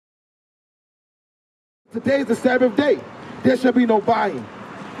Today is the Sabbath day. There shall be no buying,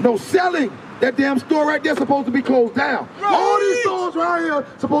 no selling. That damn store right there is supposed to be closed down. Right. All these stores right here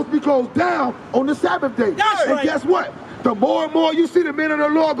supposed to be closed down on the Sabbath day. That's and right. Guess what? The more and more you see the men of the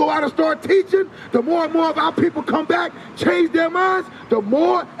Lord go out and start teaching, the more and more of our people come back, change their minds, the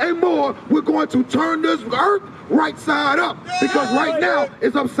more and more we're going to turn this earth right side up. Because right now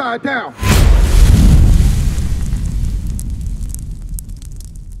it's upside down.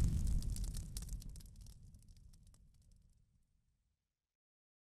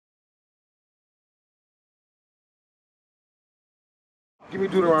 Give me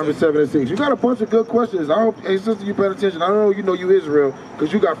Deuteronomy 7:6. You got a bunch of good questions. I hope, hey sister, you paying attention. I know you Israel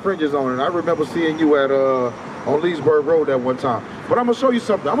because you got fringes on it. I remember seeing you at on Leesburg Road that one time. But I'm gonna show you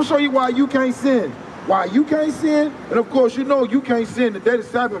something. I'm gonna show you why you can't sin. Why you can't sin, and of course you know you can't sin the day of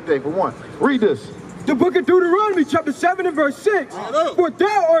Sabbath day for one. Read this. The book of Deuteronomy, chapter 7 and verse 6. For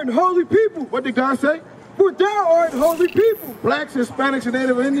thou art an holy people. What did God say? For thou art holy people. Blacks, Hispanics, and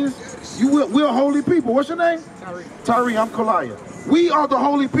Native Indians, we're holy people. What's your name? Tyree, I'm Gedaliah. We are the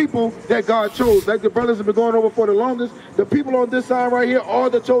holy people that God chose. Like the brothers have been going over for the longest, the people on this side right here are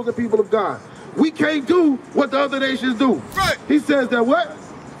the chosen people of God. We can't do what the other nations do. Right. He says that what?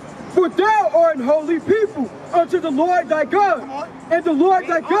 For thou art an holy people unto the Lord thy God, and the Lord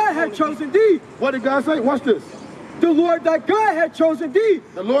thy God hath chosen thee. What did God say? Watch this. The Lord thy God hath chosen thee.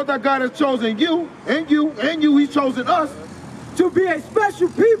 The Lord thy God has chosen you, and you, and you. He's chosen us to be a special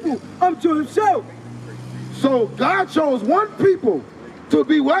people unto himself. So God chose one people to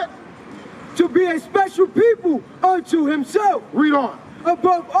be what? To be a special people unto himself. Read on.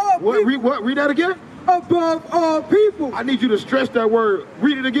 Above all people. Read that again? Above all people. I need you to stress that word.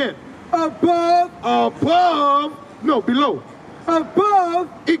 Read it again. Above. Above. No, below. Above.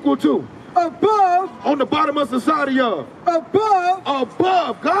 Equal to. Above. On the bottom of society of. Above.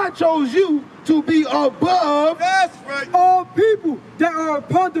 Above. God chose you to be above. That's right. All people that are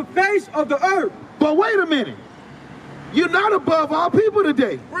upon the face of the earth. But wait a minute. You're not above all people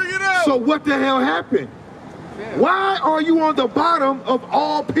today. Bring it out. So what the hell happened? Yeah. Why are you on the bottom of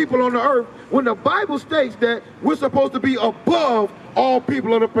all people on the earth when the Bible states that we're supposed to be above all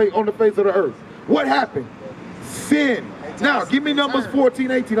people on the face of the earth? What happened? Sin. Now, give me Numbers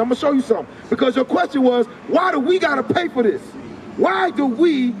 14, 18. I'm going to show you something. Because your question was, why do we got to pay for this? Why do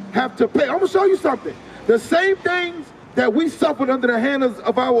we have to pay? I'm going to show you something. The same things that we suffered under the hands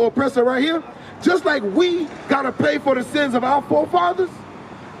of our oppressor right here, just like we got to pay for the sins of our forefathers,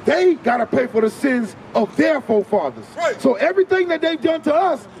 they got to pay for the sins of their forefathers. Right. So everything that they've done to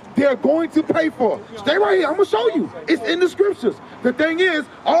us, they're going to pay for. Stay right here. I'm going to show you. It's in the scriptures. The thing is,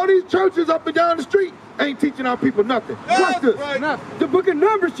 all these churches up and down the street ain't teaching our people nothing. Watch this. Right. The book of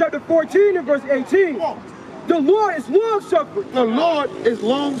Numbers, chapter 14 and verse 18. The Lord is long-suffering. The Lord is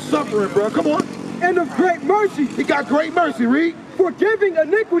long-suffering, bro. Come on. And of great mercy. He got great mercy. Read. Forgiving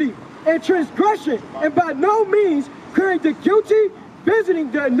iniquity and transgression, and by no means clearing the guilty,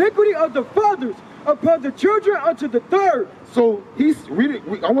 visiting the iniquity of the fathers upon the children unto the third. So he's read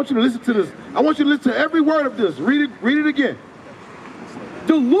it. I want you to listen to this. I want you to listen to every word of this. Read it again.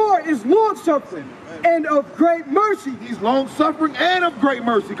 The Lord is long-suffering and of great mercy. He's long-suffering and of great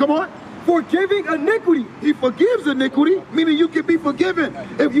mercy. Come on. Forgiving iniquity. He forgives iniquity, meaning you can be forgiven.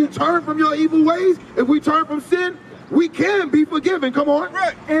 If you turn from your evil ways, if we turn from sin, we can be forgiven. Come on.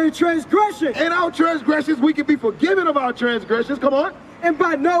 Right. And transgression. And our transgressions, we can be forgiven of our transgressions. Come on. And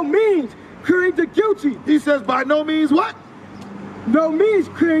by no means clearing the guilty. He says by no means what? No means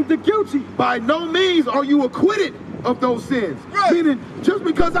clearing the guilty. By no means are you acquitted of those sins. Right. Meaning, just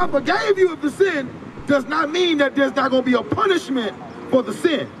because I forgave you of the sin does not mean that there's not going to be a punishment for the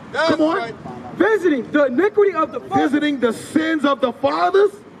sin. That's Come on. Right. Visiting the iniquity of the fathers. Visiting the sins of the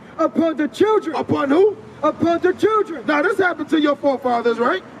fathers. Upon the children. Upon who? Upon the children. Now this happened to your forefathers,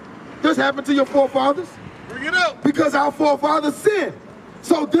 right? This happened to your forefathers. Bring it up. Because our forefathers sinned.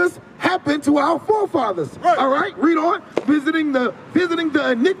 So this happened to our forefathers. Right. All right, read on. Visiting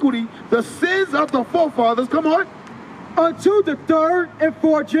the iniquity, the sins of the forefathers. Come on. Unto the third and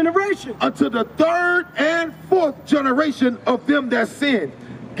fourth generation. Unto the third and fourth generation of them that sinned.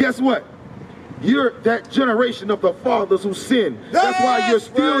 Guess what? You're that generation of the fathers who sinned. That's why you're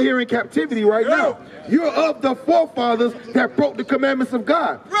still here in captivity right now. You're of the forefathers that broke the commandments of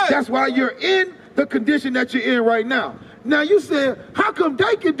God. Right. That's why you're in the condition that you're in right now. Now you said, how come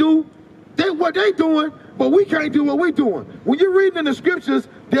they can do what they doing, but we can't do what we're doing? When you're reading in the scriptures,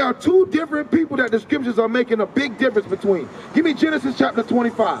 there are two different people that the scriptures are making a big difference between. Give me Genesis chapter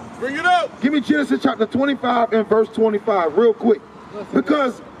 25. Bring it up. Give me Genesis chapter 25 and verse 25 real quick.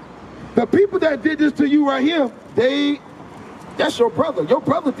 Because the people that did this to you right here, that's your brother. Your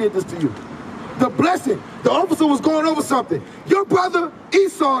brother did this to you. the blessing. The officer was going over something. Your brother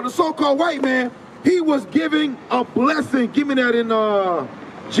Esau, the so-called white man, he was giving a blessing. Give me that in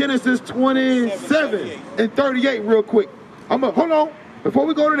Genesis 27 and 38 real quick. Hold on. Before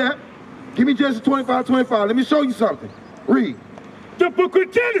we go to that, give me Genesis 25. Let me show you something. Read. The book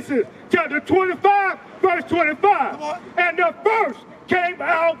of Genesis, chapter 25, verse 25. And the first came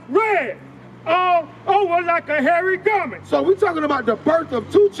out red, all over like a hairy garment. So we're talking about the birth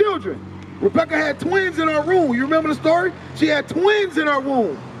of two children. Rebecca had twins in her womb. You remember the story? She had twins in her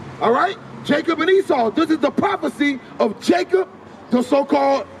womb. All right? Jacob and Esau. This is the prophecy of Jacob, the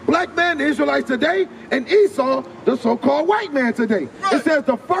so-called black man, the Israelites today, and Esau, the so-called white man today. Right. It says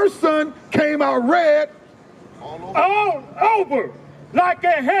the first son came out red all over like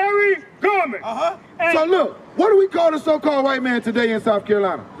a hairy garment. So look, what do we call the so-called white man today in South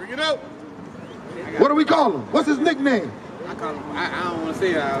Carolina? Bring it up. What do we call him? What's his nickname? I call him, I don't want to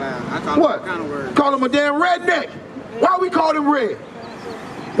say it out loud. I call him all kind of words. Call him a damn redneck. Why we call him red?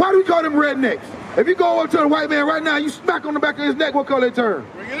 Why do we call them rednecks? If you go over to the white man right now, you smack on the back of his neck, what color it turn?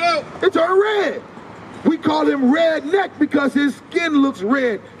 Bring it up. It turn red. We call him redneck because his skin looks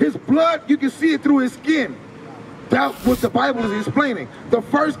red. His blood, you can see it through his skin. That's what the Bible is explaining. The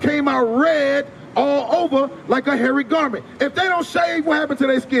first came out red all over like a hairy garment. If they don't shave, what happens to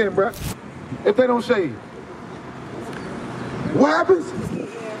their skin, bruh? If they don't shave. What happens?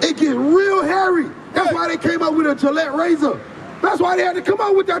 It gets real hairy. That's why they came out with a Gillette razor. That's why they had to come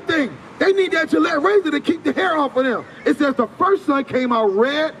out with that thing. They need that Gillette razor to keep the hair off of them. It says the first son came out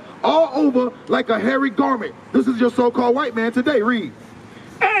red all over like a hairy garment. This is your so-called white man today. Read.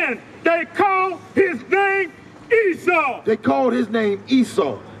 And they called his name Esau. They called his name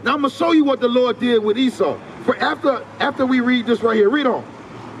Esau. Now I'm going to show you what the Lord did with Esau. For after we read this right here, read on.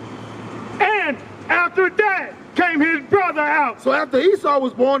 And after that came his brother out. So after Esau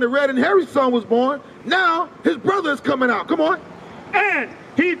was born, the red and hairy son was born. Now his brother is coming out. Come on. And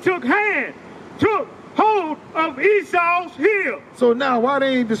he took hold of Esau's heel. So now why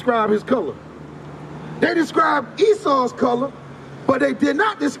they ain't describe his color? They described Esau's color, but they did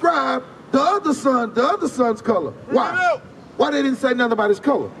not describe the other son's color. Why? Why they didn't say nothing about his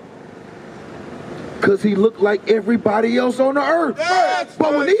color? Because he looked like everybody else on the earth.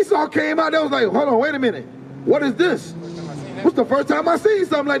 But when Esau came out, they was like, hold on, wait a minute. What is this? What's the first time I seen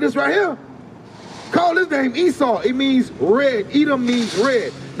something like this right here? Call his name Esau. It means red. Edom means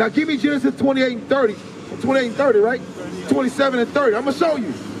red. Now give me Genesis 28 and 30. 28 and 30, right? 27 and 30. I'm going to show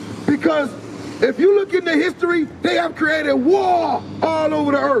you. Because if you look into history, they have created war all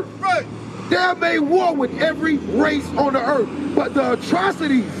over the earth. Right. They have made war with every race on the earth. But the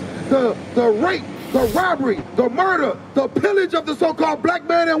atrocities, the rape, the robbery, the murder, the pillage of the so-called black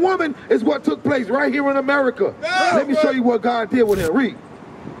man and woman is what took place right here in America. Let me show you what God did with him. Read.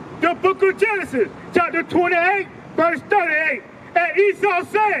 The book of Genesis, chapter 28, verse 38. And Esau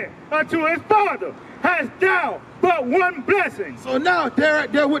said unto his father, hast thou but one blessing? So now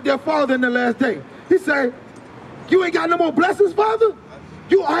they're with their father in the last day. He said, you ain't got no more blessings, father?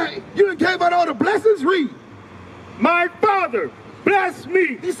 You done gave out all the blessings? Read. My father, bless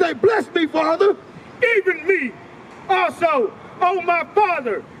me. He said, bless me, father. Even me also, oh my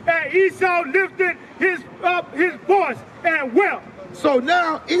father. And Esau lifted up his voice and wept. So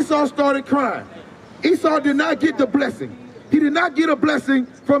now Esau started crying. Esau did not get the blessing. He did not get a blessing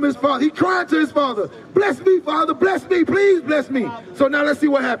from his father. He cried to his father, bless me, father, bless me, please bless me. So now let's see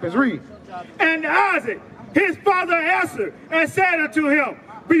what happens. Read. And Isaac, his father, answered and said unto him,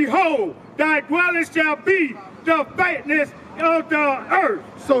 behold, thy dwelling shall be the fatness of the earth.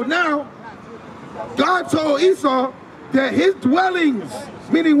 So now God told Esau that his dwellings,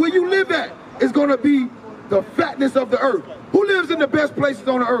 meaning where you live at, is going to be the fatness of the earth. Who lives in the best places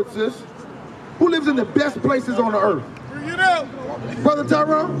on the earth, sis? Who lives in the best places on the earth? Bring it up. Brother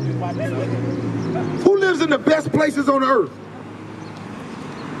Tyrone? Who lives in the best places on the earth?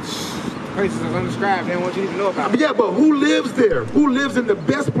 Places is undescribed. They want you to know about it. Yeah, but who lives there? Who lives in the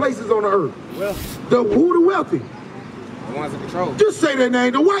best places on the earth? Well, Who the wealthy? the ones in control. Just say their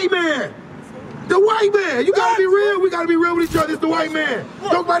name. The white man. The white man. You gotta be real. We gotta be real with each other. It's the white man.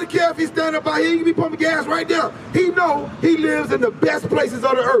 Nobody care if he's standing up out here. You can be pumping gas right there. He know he lives in the best places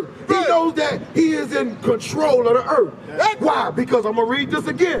on the earth. He knows that he is in control of the earth. Why? Because I'm gonna read this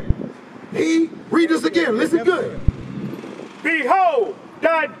again. Read this again. Listen good. Behold,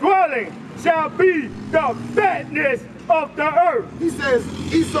 thy dwelling shall be the fatness of the earth. He says,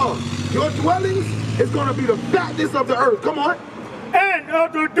 Esau, your dwellings is gonna be the fatness of the earth. Come on. And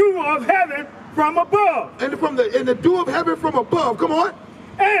of the dew of heaven from above. And the dew of heaven from above. Come on.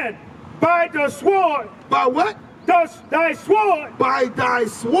 And by the sword. By what? Thy sword. By thy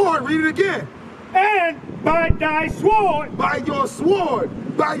sword. Read it again. and by thy sword. By your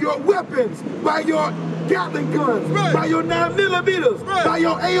sword, by your weapons, by your Gatling guns, by your 9mm, by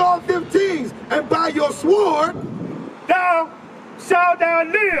your AR-15s, and by your sword, thou shalt thou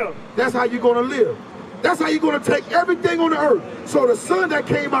live. That's how you're going to live. That's how you're going to take everything on the earth. So the son that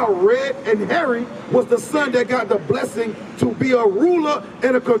came out red and hairy was the son that got the blessing to be a ruler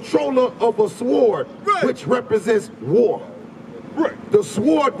and a controller of a sword, which represents war. The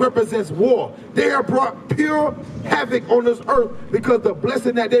sword represents war. They have brought pure havoc on this earth because the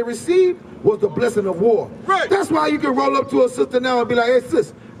blessing that they received was the blessing of war. That's why you can roll up to a sister now and be like, hey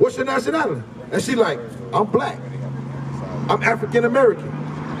sis, what's your nationality? And she like, I'm black. I'm African American.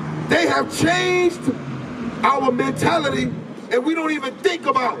 They have changed our mentality, and we don't even think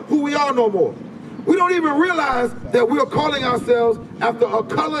about who we are no more. We don't even realize that we're calling ourselves after a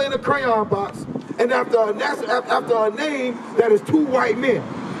color in a crayon box and after a name that is two white men.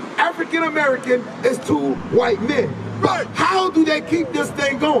 African American is two white men. But how do they keep this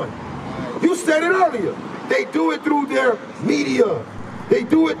thing going? You said it earlier. They do it through their media. They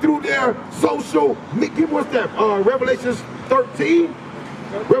do it through their social media. What's that? Revelations 13?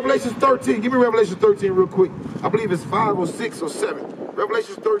 Revelation 13. Give me Revelation 13 real quick. I believe it's 5 or 6 or 7.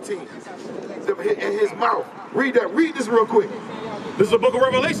 Revelation 13. In his mouth. Read that. Read this real quick. This is the book of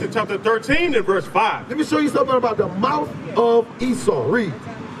Revelation, chapter 13 and verse 5. Let me show you something about the mouth of Esau. Read.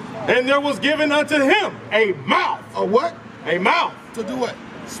 And there was given unto him a mouth. A what? A mouth. To do what?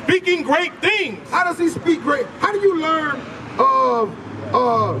 Speaking great things. How does he speak great? How do you learn of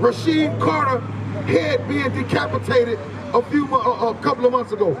Rasheed Carter head being decapitated a couple of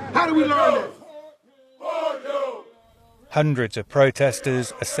months ago? How do we learn that? Hundreds of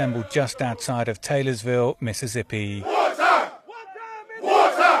protesters assembled just outside of Taylorsville, Mississippi.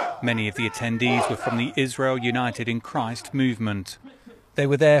 Many of the attendees were from the Israel United in Christ movement. They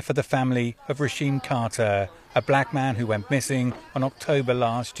were there for the family of Rasheed Carter, a black man who went missing on October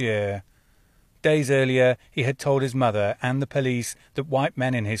last year. Days earlier, he had told his mother and the police that white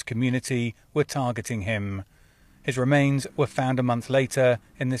men in his community were targeting him. His remains were found a month later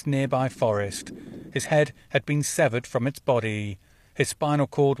in this nearby forest. His head had been severed from its body. His spinal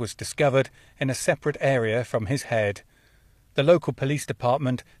cord was discovered in a separate area from his head. The local police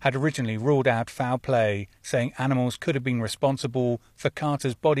department had originally ruled out foul play, saying animals could have been responsible for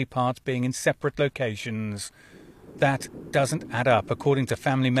Carter's body parts being in separate locations. That doesn't add up, according to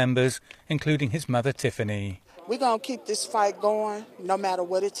family members, including his mother, Tiffany. We're going to keep this fight going no matter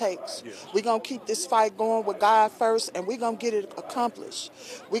what it takes. We're going to keep this fight going with God first, and we're going to get it accomplished.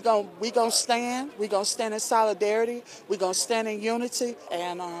 We're going to stand. We're going to stand in solidarity. We're going to stand in unity,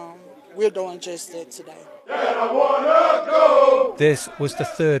 and we're doing just that today. This was the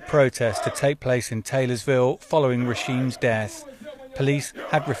third protest to take place in Taylorsville following Rasheed's death. Police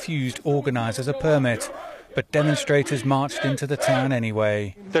had refused organisers a permit, but demonstrators marched into the town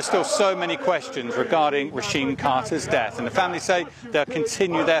anyway. There's still so many questions regarding Rasheed Carter's death, and the family say they'll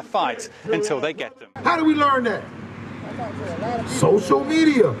continue their fight until they get them. How do we learn that? Social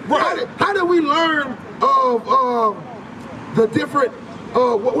media. Right. How did we learn of the different,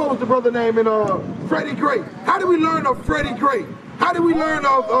 what was the brother name in Freddie Gray? How did we learn of Freddie Gray? How did we learn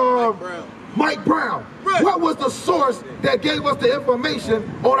of Mike Brown? Right. What was the source that gave us the information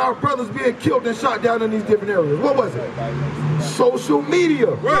on our brothers being killed and shot down in these different areas? What was it? Social media.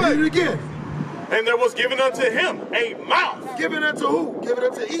 Right. Read it again. And there was given unto him a mouth. Given unto who? Given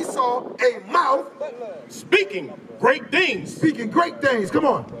unto Esau a mouth. Speaking great things. Speaking great things. Come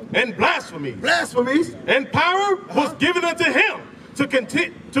on. And blasphemies. Blasphemies. And power was given unto him to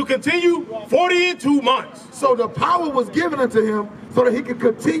continue 42 months. So the power was given unto him so that he could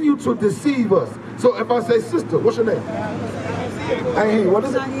continue to deceive us. So if I say, sister, what's your name? I ain't hear you. What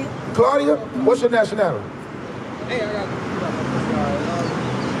is it? Claudia? What's your nationality?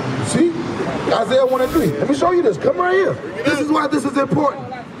 See? Isaiah 1 and 3. Let me show you this. Come right here. This is why this is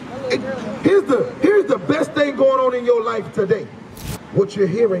important. Here's the best thing going on in your life today. What you're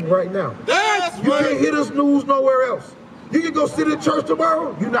hearing right now. You can't hear this news nowhere else. You can go sit in church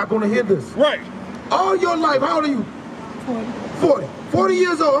tomorrow, you're not going to hear this. Right. All your life, how old are you? 40. 40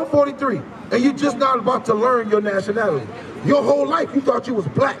 years old, I'm 43. And you're just not about to learn your nationality. Your whole life, you thought you was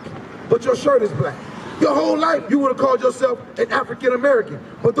black, but your shirt is black. Your whole life, you would have called yourself an African American,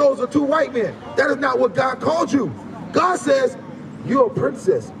 but those are two white men. That is not what God called you. God says, you're a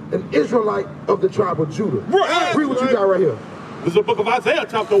princess, an Israelite of the tribe of Judah. Right. Read what you got right here. This is the book of Isaiah,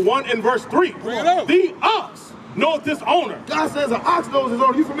 chapter 1 and verse 3. The ox knoweth his owner. God says an ox knows his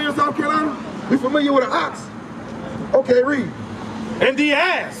owner. You familiar with South Carolina? You familiar with an ox? Okay, read. And the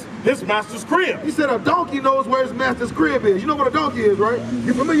ass his master's crib. He said a donkey knows where his master's crib is. You know what a donkey is, right?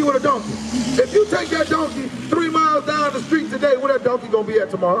 You familiar with a donkey? If you take that donkey 3 miles down the street today, where that donkey gonna be at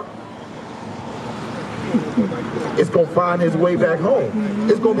tomorrow? It's gonna find his way back home.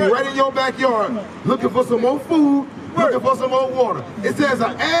 It's gonna be right in your backyard, looking for some more food, looking for some more water. It says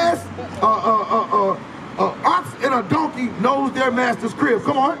an ass, ox, and a donkey knows their master's crib.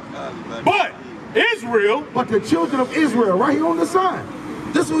 Come on. But Israel, but the children of Israel, right here on the sign.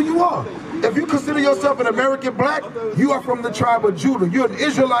 This is who you are. If you consider yourself an American black, you are from the tribe of Judah. You're an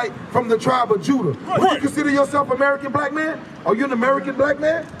Israelite from the tribe of Judah. Would you consider yourself an American black man? Are you an American black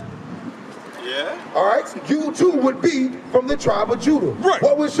man? yeah, All right, so you too would be from the tribe of Judah. Right.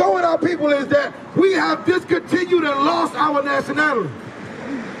 What we're showing our people is that we have discontinued and lost our nationality.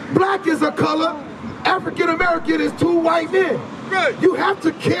 Black is a color, African American is 2 white men. Right. You have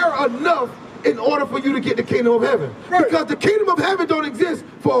to care enough in order for you to get the kingdom of heaven. Right. Because the kingdom of heaven don't exist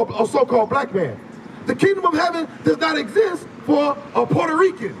for a so-called black man. The kingdom of heaven does not exist for a Puerto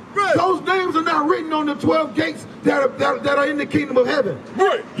Rican. Right. Those names are not written on the 12 gates that are in the kingdom of heaven.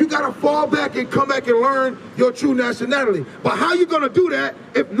 Right. You got to fall back and come back and learn your true nationality. But how you going to do that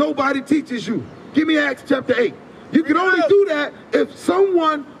if nobody teaches you? Give me Acts chapter 8. You can only do that if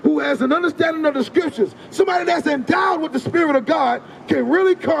someone who has an understanding of the scriptures, somebody that's endowed with the Spirit of God, can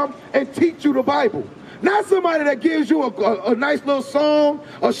really come and teach you the Bible. Not somebody that gives you a nice little song,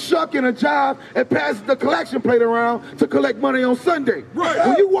 a shuck and a jive, and passes the collection plate around to collect money on Sunday. Right.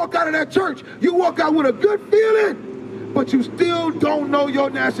 When you walk out of that church, you walk out with a good feeling, but you still don't know your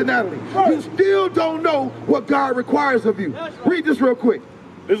nationality. Right. You still don't know what God requires of you. Read this real quick.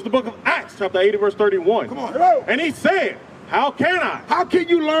 This is the book of Acts, chapter 8, verse 31. Come on. And he said, how can I? How can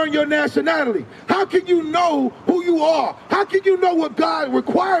you learn your nationality? How can you know who you are? How can you know what God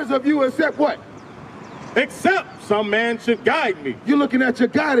requires of you except what? Except some man should guide me. You're looking at your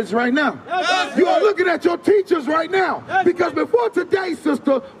guidance right now. You are looking at your teachers right now. Because before today,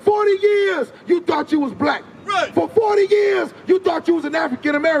 sister, 40 years, you thought you was black. Right. For 40 years, you thought you was an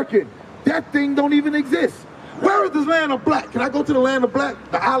African American. That thing don't even exist. Where is this land of black? Can I go to the land of black?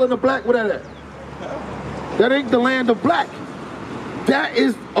 The island of black? What that at? That ain't the land of black. That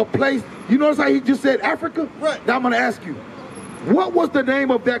is a place. You notice how he just said Africa? Right. Now I'm going to ask you, what was the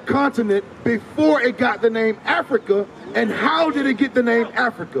name of that continent before it got the name Africa, and how did it get the name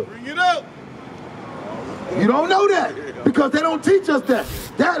Africa? Bring it up. You don't know that because they don't teach us that.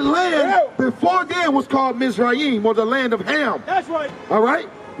 That land before then was called Mizraim, or the land of Ham. That's right. All right?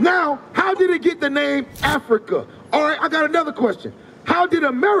 Now, how did it get the name Africa? All right, I got another question. How did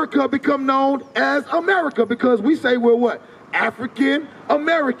America become known as America? Because we say we're what? African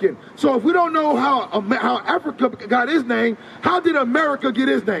American. So if we don't know how Africa got its name, how did America get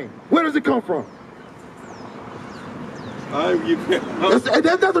its name? Where does it come from?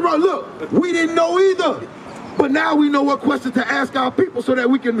 That's nothing wrong. Look, we didn't know either. But now we know what questions to ask our people so that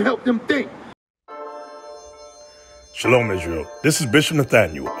we can help them think. Shalom, Israel. This is Bishop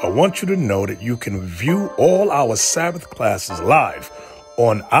Nathaniel. I want you to know that you can view all our Sabbath classes live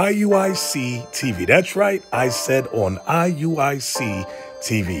on IUIC TV. That's right, I said on IUIC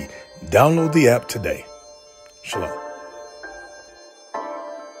TV. Download the app today. Shalom.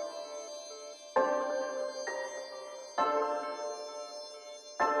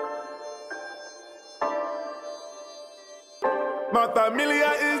 My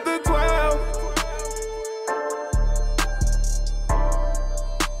familia is the 12.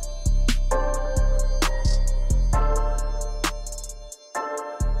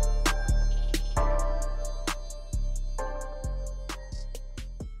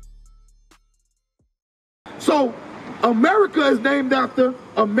 So, America is named after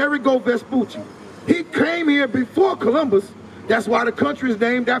Amerigo Vespucci. He came here before Columbus. That's why the country is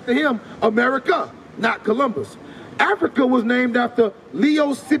named after him, America, not Columbus. Africa was named after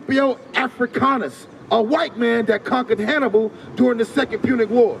Leo Scipio Africanus, a white man that conquered Hannibal during the Second Punic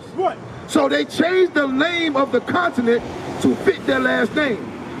Wars. What? So they changed the name of the continent to fit their last name.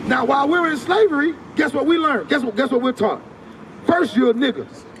 Now, while we were in slavery, guess what we learned? Guess what we're taught? First, you're a nigger.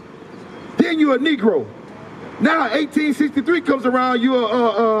 Then you're a Negro. Now, 1863 comes around,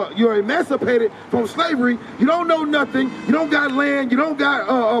 you're emancipated from slavery. You don't know nothing. You don't got land. You don't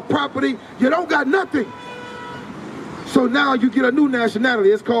got property. You don't got nothing. So now you get a new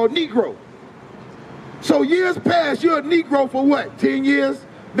nationality. It's called Negro. So years pass. You're a Negro for what? 10 years?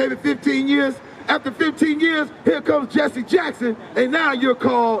 Maybe 15 years? After 15 years, here comes Jesse Jackson, and now you're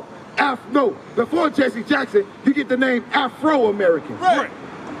called before Jesse Jackson, you get the name Afro-American. Right.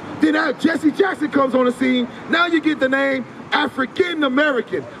 Then Jesse Jackson comes on the scene. Now you get the name African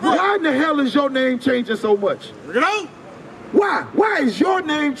American. Right. Why in the hell is your name changing so much? Bring it out. Why? Why is your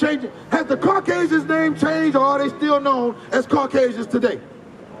name changing? Has the Caucasians' name changed, or are they still known as Caucasians today?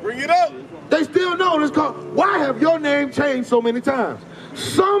 Bring it up. They still known as Why have your name changed so many times?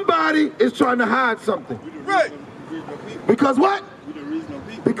 Somebody is trying to hide something. Right. Because what?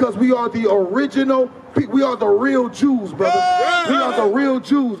 Because we are the original, we are the real Jews, brother. We are the real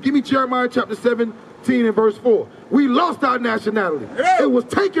Jews. Give me Jeremiah chapter 17 and verse 4. We lost our nationality. It was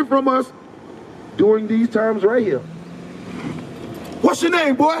taken from us during these times right here. What's your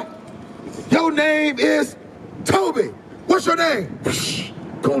name, boy? Your name is Toby. What's your name?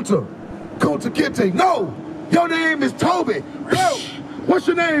 Kunta Kinte. No, your name is Toby. What's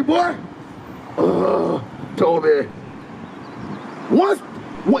your name, boy? Toby.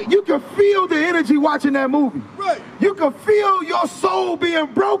 You can feel the energy watching that movie. Right. You can feel your soul being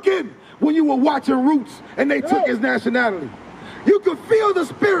broken when you were watching Roots and they took his nationality. You can feel the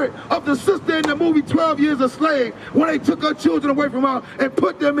spirit of the sister in the movie 12 Years a Slave when they took her children away from her and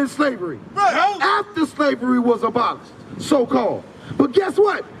put them in slavery. Right. After slavery was abolished, so-called. But guess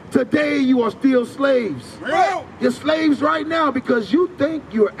what? Today you are still slaves. Right. You're slaves right now because you think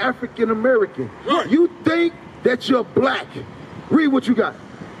you're African American. Right. You think that you're black. Read what you got.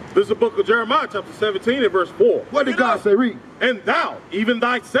 This is the book of Jeremiah, chapter 17 and verse 4. What did God say? Read. And thou, even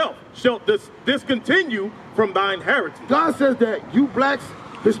thyself, shalt discontinue from thine heritage. God says that you blacks,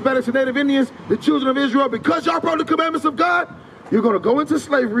 Hispanics, and Native Indians, the children of Israel, because y'all broke the commandments of God, you're going to go into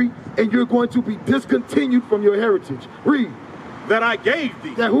slavery and you're going to be discontinued from your heritage. Read. That I gave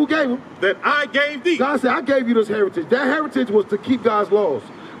thee. That who gave them? That I gave thee. God said, I gave you this heritage. That heritage was to keep God's laws.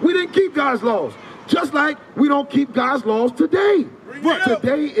 We didn't keep God's laws. Just like we don't keep God's laws today. Right.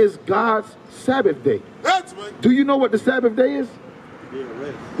 Today is God's Sabbath day. That's right. Do you know what the Sabbath day is? Day of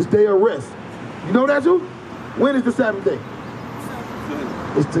rest. It's day of rest. You know that too? When is the Sabbath day?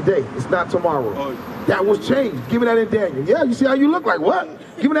 It's today. It's not tomorrow. Oh. That was changed. Give me that in Daniel. Yeah, you see how you look like what?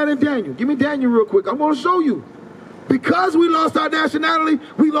 Give me that in Daniel. Give me Daniel real quick. I'm going to show you. Because we lost our nationality,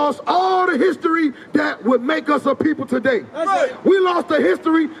 we lost all the history that would make us a people today. Right. We lost the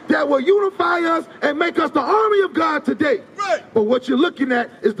history that will unify us and make us the army of God today. Right. But what you're looking at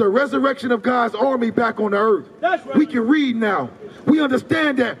is the resurrection of God's army back on the earth. That's right. We can read now. We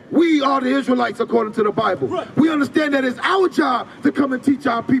understand that we are the Israelites according to the Bible. Right. We understand that it's our job to come and teach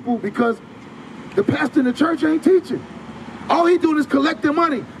our people because the pastor in the church ain't teaching. All he doing is collecting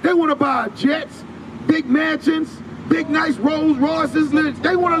money. They want to buy jets, big mansions, big nice Rolls Royces.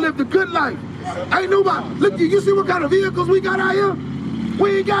 They want to live the good life. Ain't nobody. Look, you see what kind of vehicles we got out here?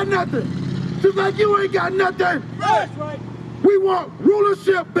 We ain't got nothing. Just like you ain't got nothing. That's right. We want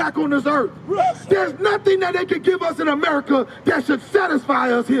rulership back on this earth. There's nothing that they can give us in America that should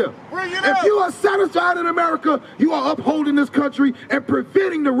satisfy us here. If you are satisfied in America, you are upholding this country and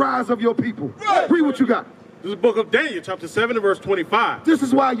preventing the rise of your people. Read what you got. This is the book of Daniel, chapter 7 and verse 25. This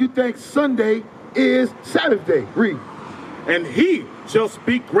is why you think Sunday is Sabbath day. Read. And he shall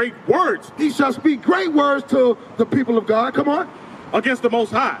speak great words. He shall speak great words to the people of God. Come on. Against the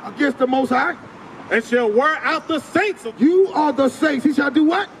Most High. Against the Most High. And shall wear out the saints of... You are the saints. He shall do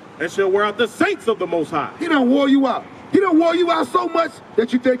what? And shall wear out the saints of the Most High. He done wore you out. He done wore you out so much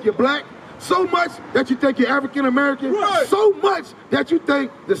that you think you're black. So much that you think you're African American. Right. So much that you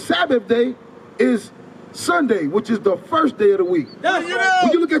think the Sabbath day is Sunday, which is the first day of the week.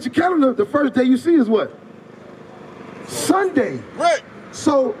 When you look at your calendar, the first day you see is what? Sunday. Right.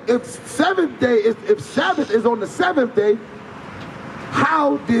 So if Sabbath is on the seventh day,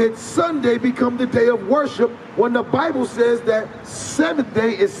 how did Sunday become the day of worship when the Bible says that seventh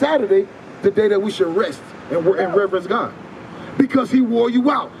day is Saturday, the day that we should rest and reverence God? Because he wore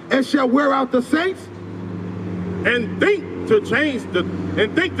you out and shall wear out the saints and think to change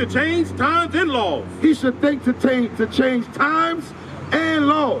times and laws. He should think to change times and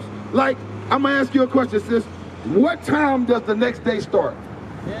laws. Like, I'm gonna ask you a question, sis. What time does the next day start?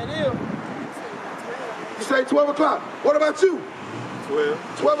 Yeah, it is. You say 12 o'clock. What about you?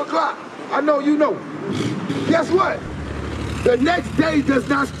 12. 12 o'clock. I know you know. Guess what? The next day does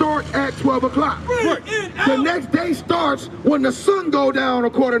not start at 12 o'clock. The next day starts when the sun go down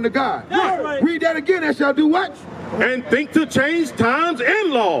according to God. Right. Read that again. That shall do what? And think to change times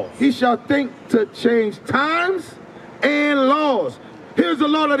and laws. He shall think to change times and laws. Here's the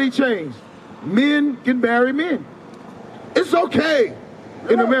law that he changed. Men can marry men. It's okay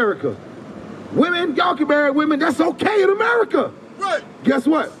in America. Women, y'all can marry women. That's okay in America. Right. Guess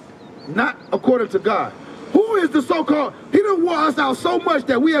what? Not according to God. Who is the so-called? He done wore us out so much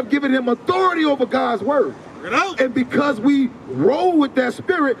that we have given him authority over God's word. And because we roll with that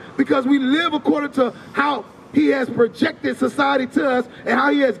spirit, because we live according to how he has projected society to us and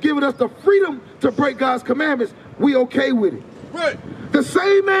how he has given us the freedom to break God's commandments, we okay with it. Right. The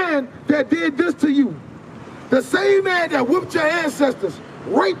same man that did this to you, the same man that whooped your ancestors,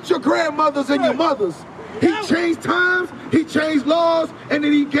 raped your grandmothers and your mothers, he changed times, he changed laws, and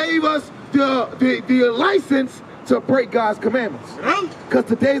then he gave us the license to break God's commandments. Because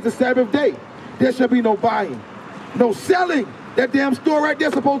today is the Sabbath day. There shall be no buying, no selling. That damn store right there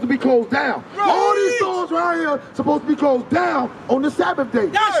is supposed to be closed down. Right. All these stores right here supposed to be closed down on the Sabbath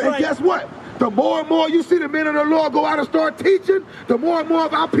day. And guess what? The more and more you see the men of the Lord go out and start teaching, the more and more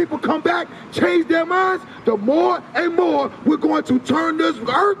of our people come back, change their minds, the more and more we're going to turn this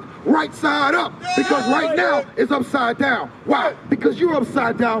earth right side up. Because right now it's upside down. Why? Because you're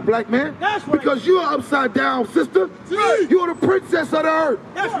upside down, black man. Because you're upside down, sister. You're the princess of the earth.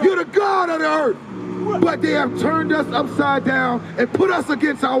 You're the God of the earth. But they have turned us upside down and put us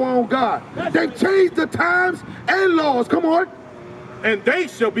against our own God. They've changed the times and laws. Come on. And they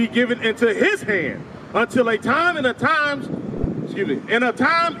shall be given into his hand until a time and a times, and a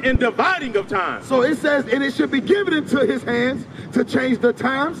time in dividing of time. So it says, and it should be given into his hands to change the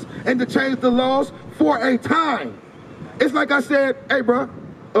times and to change the laws for a time. It's like I said, hey, bro,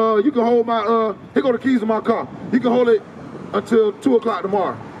 you can hold my, here go the keys to my car. You can hold it until 2 o'clock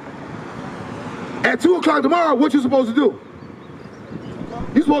tomorrow. At 2 o'clock tomorrow, what you supposed to do?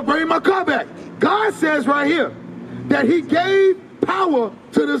 You're supposed to bring my car back. God says right here that he gave power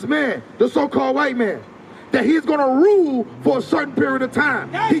to this man, the so-called white man, that he's going to rule for a certain period of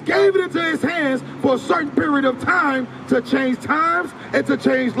time. He gave it into his hands for a certain period of time to change times and to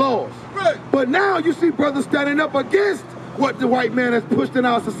change laws. Right. But now you see brothers standing up against what the white man has pushed in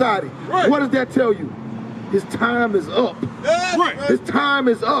our society. Right. What does that tell you? His time is up. Right. His time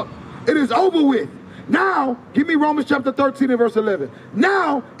is up. It is over with. Now, give me Romans chapter 13 and verse 11.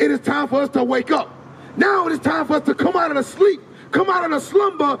 Now, it is time for us to wake up. Now, it is time for us to come out of the sleep, come out of the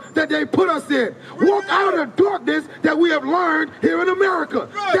slumber that they put us in. Walk out of the darkness that we have learned here in America.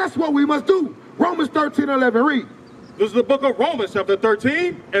 That's what we must do. Romans 13 and 11, read. This is the book of Romans chapter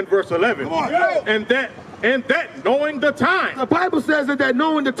 13 and verse 11. And that knowing the time. The Bible says that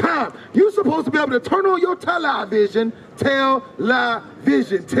knowing the time. You're supposed to be able to turn on your television, tell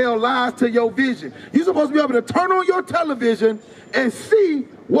lies to your vision. You're supposed to be able to turn on your television and see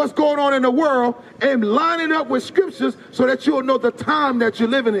what's going on in the world and line it up with scriptures so that you'll know the time that you're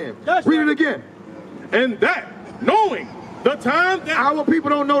living in. Read it again. And that knowing the time. That our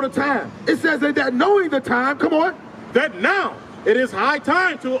people don't know the time. It says that knowing the time, come on. That now it is high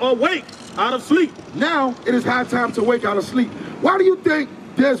time to awake out of sleep. Now it is high time to wake out of sleep. Why do you think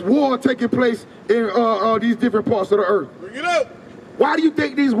there's war taking place in these different parts of the earth? Bring it up. Why do you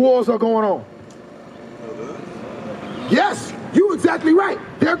think these wars are going on? Yes, you're exactly right.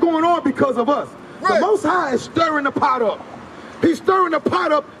 They're going on because of us. Right. The Most High is stirring the pot up. He's stirring the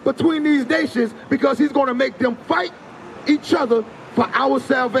pot up between these nations because he's going to make them fight each other for our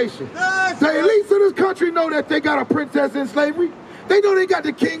salvation. Yes, the elites of this country know that they got a princess in slavery. They know they got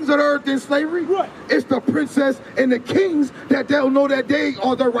the kings of the earth in slavery. Right. It's the princess and the kings that they'll know that they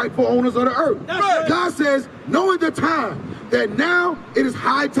are the rightful owners of the earth. Right. God says, knowing the time, that now it is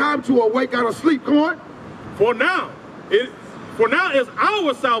high time to awake out of sleep. Come on. For now is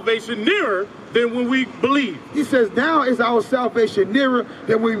our salvation nearer than when we believe. He says, now is our salvation nearer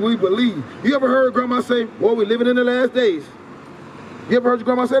than when we believe. You ever heard grandma say, well, we're living in the last days? You ever heard your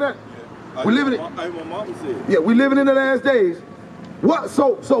grandma say that? We're living in. My mama said. Yeah, we're living in the last days. What?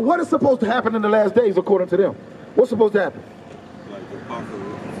 So what is supposed to happen in the last days according to them? What's supposed to happen? Like the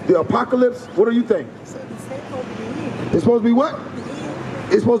apocalypse. The apocalypse? What do you think? It's supposed to be what?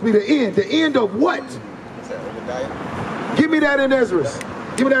 It's supposed to be the end. The end of what? Give me that in Ezra.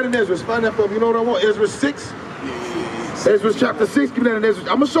 Give me that in Ezra. Find that for me. You know what I want? Ezra 6? Ezra chapter 6. Give me that in Ezra.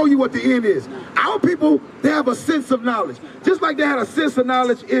 I'm going to show you what the end is. Our people, they have a sense of knowledge. Just like they had a sense of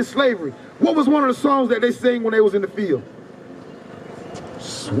knowledge in slavery. What was one of the songs that they sang when they was in the field?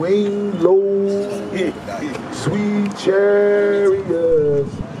 Swing low, sweet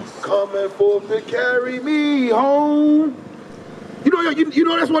chariots, coming forth to carry me home. You know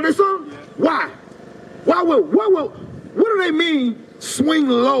that's what they sung? Why? What do they mean, swing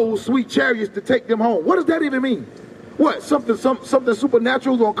low, sweet chariots to take them home? What does that even mean? What, something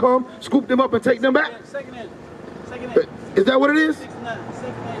supernatural gonna come, scoop them up and take them back? Second Is that what it is?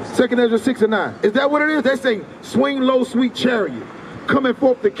 2 Ezra 6 and 9. Is that what it is? They sing, swing low, sweet chariot, coming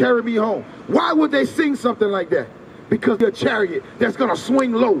forth to carry me home. Why would they sing something like that? Because they're a chariot that's gonna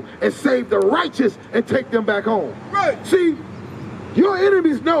swing low and save the righteous and take them back home. Right. See, your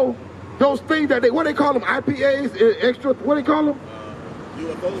enemies know those things that what they call them, IPAs, extra, what they call them?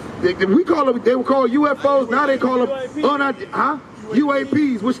 UFOs. They were called UFOs, now they call them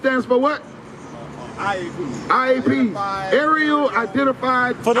UAPs, which stands for what? IAPs. Aerial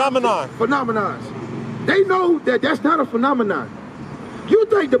identified phenomenons. They know that that's not a phenomenon. You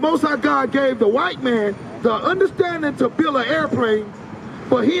think the Most High God gave the white man the understanding to build an airplane,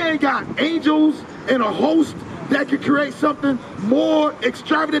 but he ain't got angels and a host that could create something more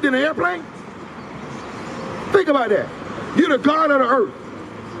extravagant than an airplane? Think about that. You're the God of the earth.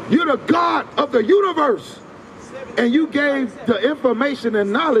 You're the God of the universe. And you gave the information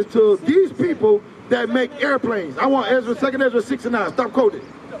and knowledge to these people that make airplanes. I want Ezra, 2 Ezra 6 and 9. Stop quoting.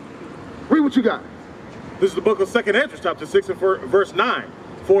 Read what you got. This is the book of 2 Ezra, chapter 6 and verse 9.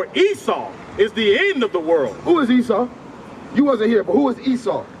 For Esau is the end of the world. Who is Esau? You wasn't here, but who is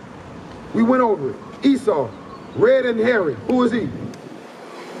Esau? We went over it. Esau, red and hairy. Who is he?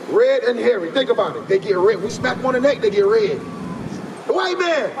 Red and hairy. Think about it. They get red. We smack them on the neck, they get red. The white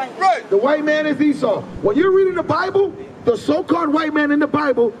man. Right. The white man is Esau. When you're reading the Bible, the so-called white man in the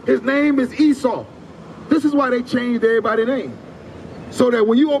Bible, his name is Esau. This is why they changed everybody's name. So that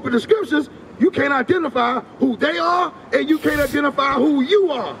when you open the scriptures, you can't identify who they are, and you can't identify who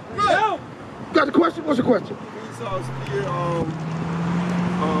you are. Right. Got the question? What's your question? Esau's here,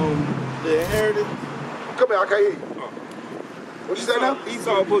 the inheritance. Come here, I can't hear you. What you say now?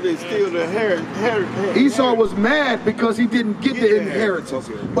 Esau put it still the inheritance. Esau was mad because he didn't get the inheritance.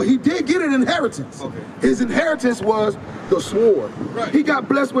 Okay. But he did get an inheritance. Okay. His inheritance was the sword. Right. He got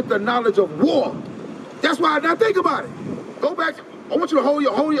blessed with the knowledge of war. That's why, now think about it. Go back. I want you to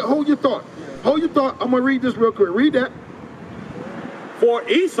hold your thought. Hold your thought. I'm going to read this real quick. Read that. For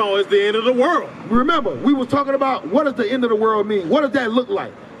Esau is the end of the world. Remember, we were talking about what does the end of the world mean? What does that look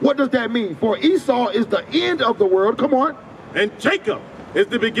like? What does that mean? For Esau is the end of the world. Come on. And Jacob is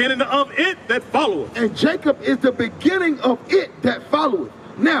the beginning of it that followeth. And Jacob is the beginning of it that followeth.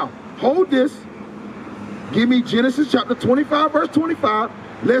 Now, hold this. Give me Genesis chapter 25, verse 25.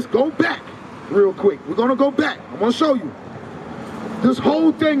 Let's go back real quick. We're going to go back. I'm going to show you. This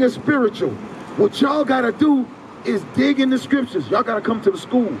whole thing is spiritual. What y'all got to do is dig in the scriptures. Y'all got to come to the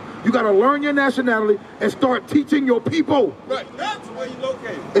school. You got to learn your nationality and start teaching your people. Right, that's where you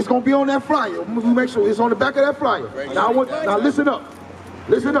located. It's going to be on that flyer. We make sure it's on the back of that flyer. Right. Now listen up.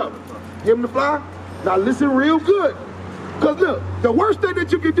 Listen up. Give them the flyer. Now listen real good. Because look, the worst thing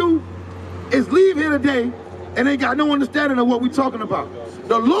that you can do is leave here today and ain't got no understanding of what we're talking about.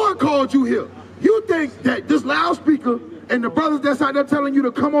 The Lord called you here. You think that this loudspeaker and the brothers that's out there telling you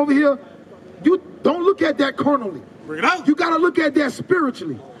to come over here, you don't look at that carnally. Bring it out. You got to look at that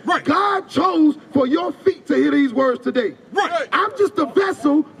spiritually. Right. God chose for your feet to hear these words today. Right. I'm just a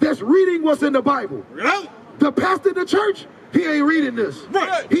vessel that's reading what's in the Bible. Bring it out. The pastor in the church, he ain't reading this.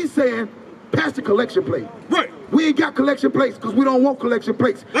 Right. He's saying, pass the collection plate. Right. We ain't got collection plates because we don't want collection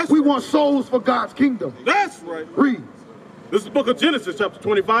plates. We want souls for God's kingdom. That's right. Read. This is the book of Genesis, chapter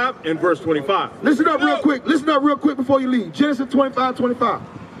 25 and verse 25. Listen up real quick. Listen up real quick before you leave. Genesis 25, 25.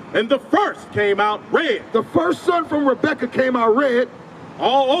 And the first came out red. The first son from Rebekah came out red.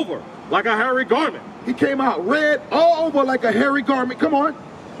 All over, like a hairy garment. He came out red all over like a hairy garment. Come on.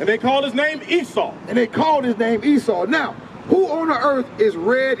 And they called his name Esau. And they called his name Esau. Now, who on the earth is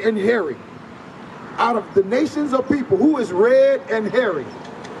red and hairy? Out of the nations of people, who is red and hairy?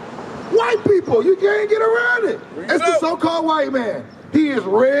 White people. You can't get around it. It's the so-called white man. He is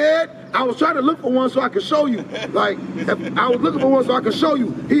red. I was trying to look for one so I could show you. Like, I was looking for one so I could show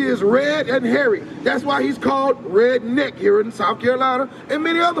you. He is red and hairy. That's why he's called redneck here in South Carolina and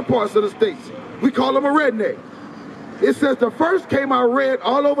many other parts of the states. We call him a redneck. It says the first came out red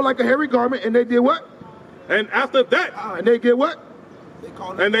all over like a hairy garment, and they did what? And after that. And they did what?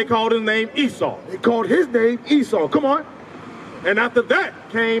 They called his name Esau. They called his name Esau. Come on. And after that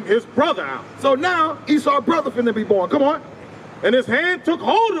came his brother out. So now Esau's brother finna be born. Come on. And his hand took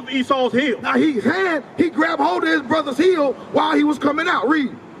hold of Esau's heel. Now he grabbed hold of his brother's heel while he was coming out.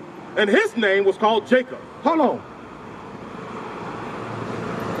 Read. And his name was called Jacob. Hold on.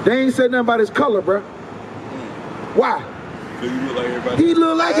 They ain't said nothing about his color, bro. Why? So you look like everybody. He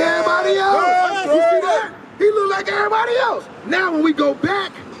look like everybody else. You see that? He look like everybody else. Now when we go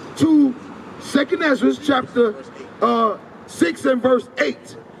back to 2 Ezra chapter 6 and verse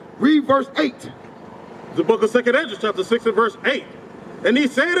 8. Read verse 8. The book of 2 Ezra chapter 6 and verse 8. And he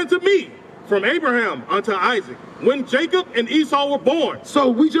said unto me, from Abraham unto Isaac, when Jacob and Esau were born. So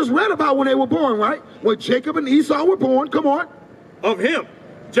we just read about when they were born, right? When Jacob and Esau were born, come on. Of him,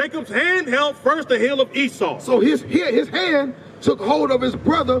 Jacob's hand held first the heel of Esau. So his hand took hold of his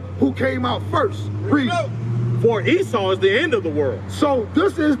brother who came out first. Read. For Esau is the end of the world. So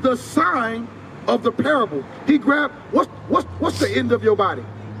this is the sign of the parable. He grabbed, what's the end of your body?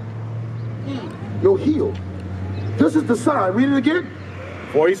 Your heel. This is the sign. Read it again.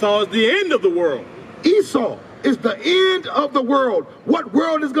 For Esau is the end of the world. Esau is the end of the world. What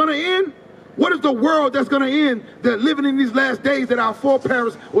world is going to end? What is the world that's going to end that living in these last days that our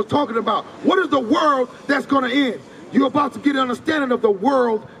foreparents was talking about? What is the world that's going to end? You're about to get an understanding of the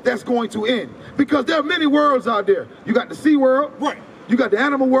world that's going to end. Because there are many worlds out there. You got the sea world. Right. You got the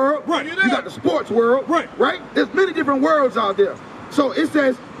animal world. Right. You got the sports world. Right. Right? There's many different worlds out there. So it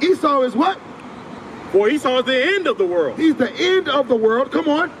says Esau is what? For Esau is the end of the world. He's the end of the world. Come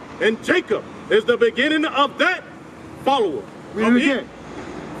on. And Jacob is the beginning of that follower. Read it again.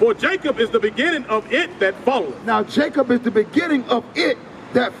 For Jacob is the beginning of it that followeth. Now Jacob is the beginning of it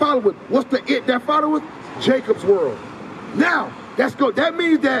that followeth. What's the it that followeth? Jacob's world. Now, that's good. That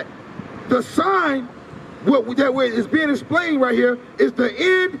means that the sign that is being explained right here is the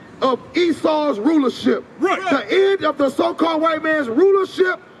end of Esau's rulership. Right. The end of the so-called white man's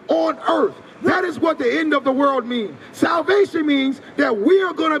rulership on earth. That is what the end of the world means. Salvation means that we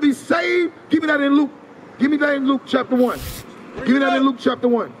are going to be saved. Give me that in Luke. Give me that in Luke chapter 1. Give me that in Luke chapter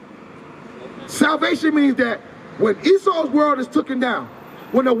 1. Salvation means that when Esau's world is taken down,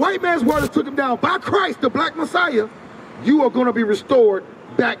 when the white man's world is taken down by Christ, the black Messiah, you are going to be restored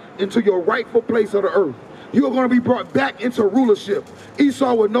back into your rightful place of the earth. You are going to be brought back into rulership.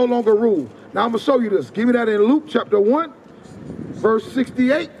 Esau will no longer rule. Now I'm going to show you this. Give me that in Luke chapter 1, verse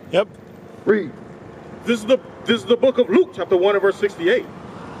 68. Yep. Read. This is the book of Luke chapter 1 and verse 68.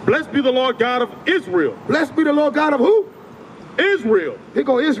 Blessed be the Lord God of Israel. Blessed be the Lord God of who? Israel. Here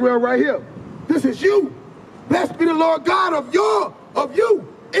go Israel right here. This is you. Blessed be the Lord God of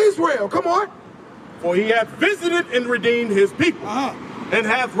you, Israel. Come on. For he hath visited and redeemed his people, and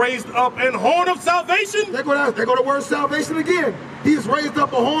hath raised up an horn of salvation. There go the word salvation again. He's raised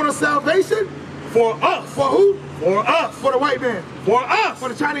up a horn of salvation. For us. For who? For us. For the white man. For us. For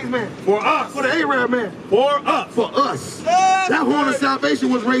the Chinese man. For us. For the Arab man. For us. For us. That horn of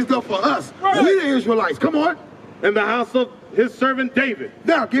salvation was raised up for us. Right. We the Israelites. Come on. In the house of his servant David.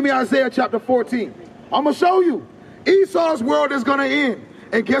 Now, give me Isaiah chapter 14. I'm going to show you. Esau's world is going to end.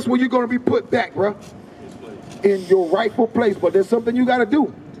 And guess where you're going to be put back, bro? In your rightful place. But there's something you got to do.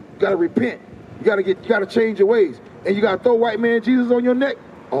 You got to repent. You got to change your ways. And you got to throw white man Jesus on your neck.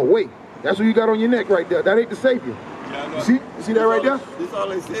 Oh, wait. That's what you got on your neck right there. That ain't the Savior. Yeah, you see that right there? This all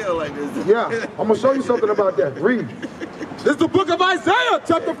they sell like this. Yeah. I'm going to show you something about that. Read. This is the book of Isaiah,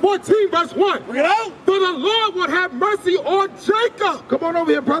 chapter 14, verse 1. Bring it out. For the Lord would have mercy on Jacob. Come on over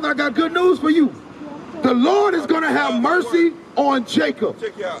here, brother. I got good news for you. The Lord is going to have mercy on Jacob.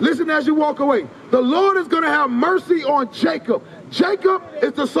 Listen as you walk away. The Lord is going to have mercy on Jacob. Jacob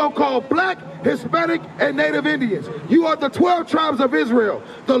is the so-called black, Hispanic, and Native Indians. You are the 12 tribes of Israel.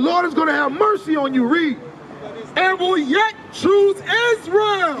 The Lord is going to have mercy on you. Read. And will yet choose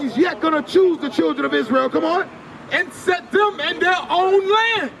Israel. He's yet going to choose the children of Israel. Come on. And set them in their own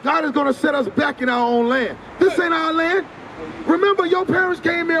land. God is going to set us back in our own land. This ain't our land. Remember, your parents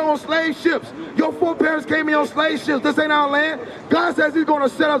came here on slave ships. Your foreparents came here on slave ships. This ain't our land. God says he's going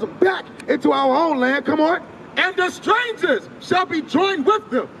to set us back into our own land. Come on. And the strangers shall be joined with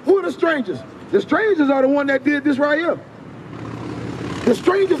them. Who are the strangers? The strangers are the one that did this right here. The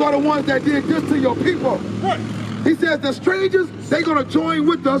strangers are the ones that did this to your people. Right. He says the strangers, they're going to join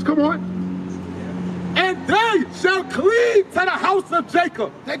with us. Come on. And they shall cleave to the house of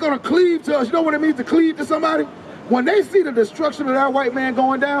Jacob. They're going to cleave to us. You know what it means to cleave to somebody? When they see the destruction of that white man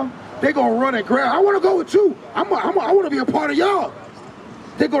going down, they're going to run and grab. I want to go with you. I want to be a part of y'all.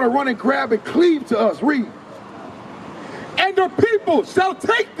 They're going to run and grab and cleave to us. Read. And the people shall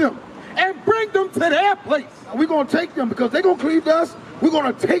take them and bring them to their place. Now, we're going to take them because they're going to cleave to us. We're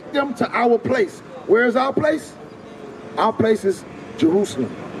going to take them to our place. Where is our place? Our place is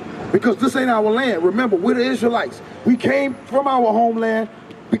Jerusalem. Because this ain't our land. Remember, we're the Israelites. We came from our homeland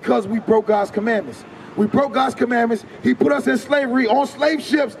because we broke God's commandments. We broke God's commandments. He put us in slavery on slave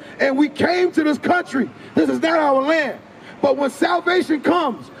ships, and we came to this country. This is not our land. But when salvation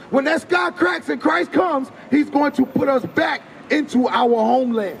comes, when that sky cracks and Christ comes, he's going to put us back into our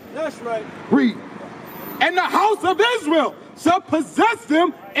homeland. That's right. Read. And the house of Israel shall possess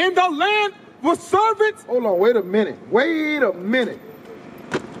them in the land for servants. Hold on, wait a minute. Wait a minute.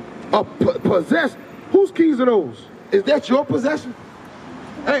 Possess. Whose keys are those? Is that your possession?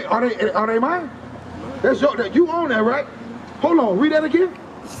 Hey, are they mine? That's you own that, right? Hold on, read that again.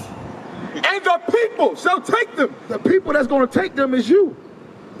 And the people shall take them. The people that's going to take them is you.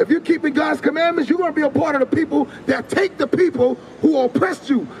 If you're keeping God's commandments, you're going to be a part of the people that take the people who oppressed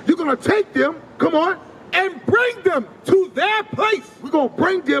you. You're going to take them, come on, and bring them to their place. We're going to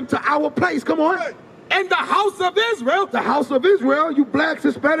bring them to our place, come on. And the house of Israel, the house of Israel, you blacks,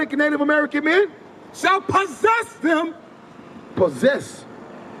 Hispanic, and Native American men, shall possess them. Possess.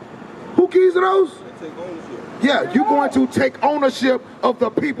 Who keys are those? take ownership. Yeah, you're going to take ownership of the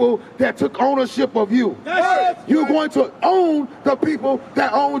people that took ownership of you. You're going to own the people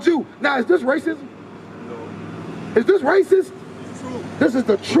that owned you. Now, is this racism? No. Is this racist? It's true. This is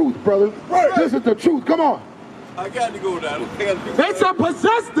the truth, brother. Right. This is the truth. Come on. I got to go down. They shall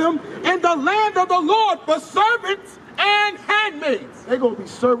possess them in the land of the Lord for servants and handmaids. They're going to be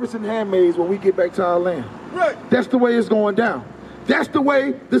servants and handmaids when we get back to our land. Right. That's the way it's going down. That's the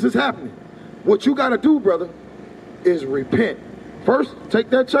way this is happening. What you got to do, brother, is repent. First, take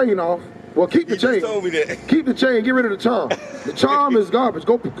that chain off. Well, keep the chain. Told me that. Keep the chain. Get rid of the charm. The charm is garbage.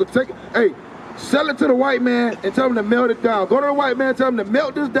 Go take it. Hey, sell it to the white man and tell him to melt it down. Go to the white man, tell him to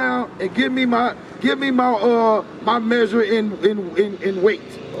melt this down and give me my measure in weight.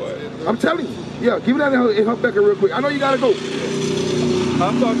 I'm telling you. Yeah, give me that in her Becca real quick. I know you gotta go. I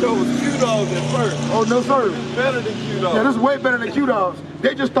thought that was Q-Dogs at first. Oh no, sir. Better than Q-Dogs. Yeah, this is way better than Q-Dogs.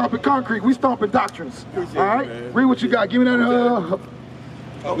 They just stomping concrete. We stomping doctrines. Appreciate all right? It, read what you got. Give me that.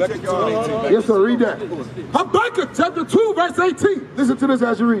 Yes, sir. Read that. Habakkuk chapter 2, verse 18. Listen to this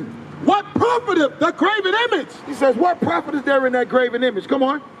as you read. What profiteth the graven image? He says, what profit is there in that graven image? Come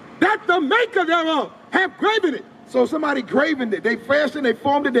on. That the maker thereof have graven it. So somebody graven it. They fashioned, they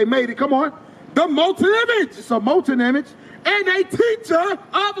formed it, they made it. Come on. The molten image. It's a molten image. And a teacher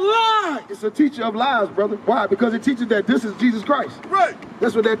of lies. It's a teacher of lies, brother. Why? Because it teaches that this is Jesus Christ. Right.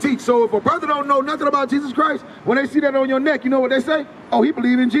 That's what that teach. So if a brother don't know nothing about Jesus Christ, when they see that on your neck, you know what they say? Oh, he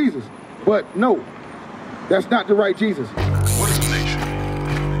believe in Jesus. But no, that's not the right Jesus. What is the nation?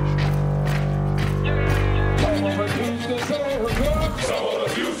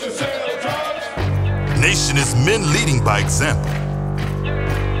 Nation is men leading by example.